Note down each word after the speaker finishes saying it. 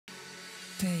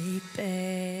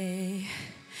Baby,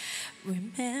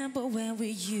 remember when we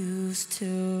used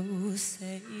to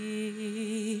say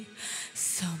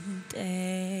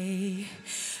someday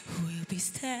we'll be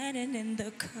standing in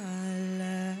the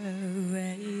color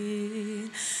rain,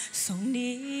 so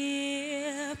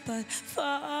near but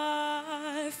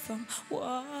far from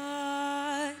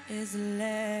what is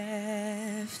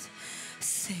left.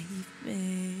 Save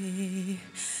me,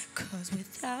 'cause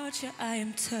without you I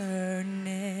am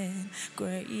turning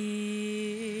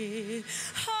gray.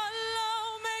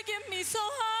 Hollow, making me so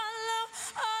hollow.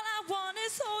 All I want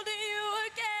is holding you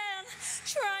again,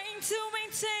 trying to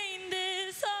maintain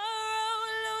this sorrow.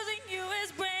 Losing you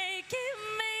is breaking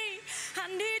me. I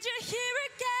need you here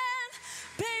again,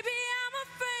 baby. I'm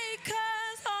afraid,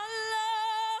 'cause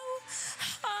hollow,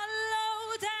 hollow,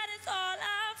 that is all I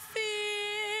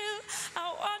feel. I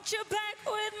want you back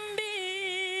with me.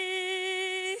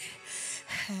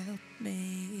 Help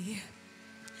me.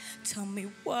 Tell me,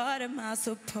 what am I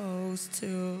supposed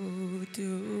to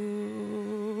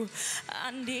do?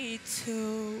 I need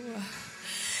to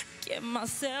give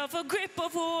myself a grip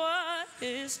of what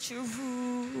is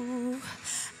true.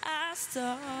 I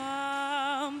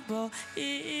stumble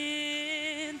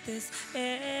in this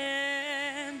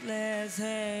endless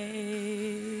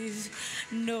haze.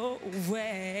 No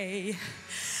way,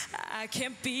 I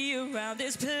can't be around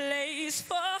this place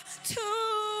for two.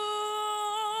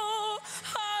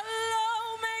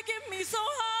 Hollow, making me so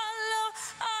hollow.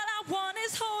 All I want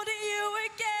is holding you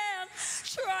again,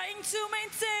 trying to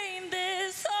maintain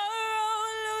this sorrow.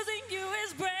 Losing you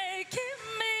is breaking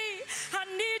me. I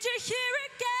need you here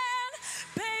again,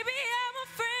 baby. I'm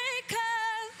afraid,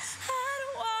 'cause I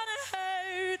don't wanna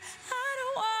hurt. I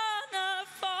don't wanna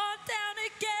fall down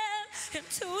again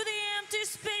into the empty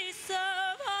space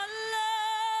of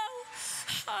hollow.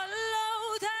 Hollow,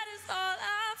 that is all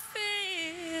I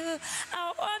feel. I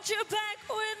want you back.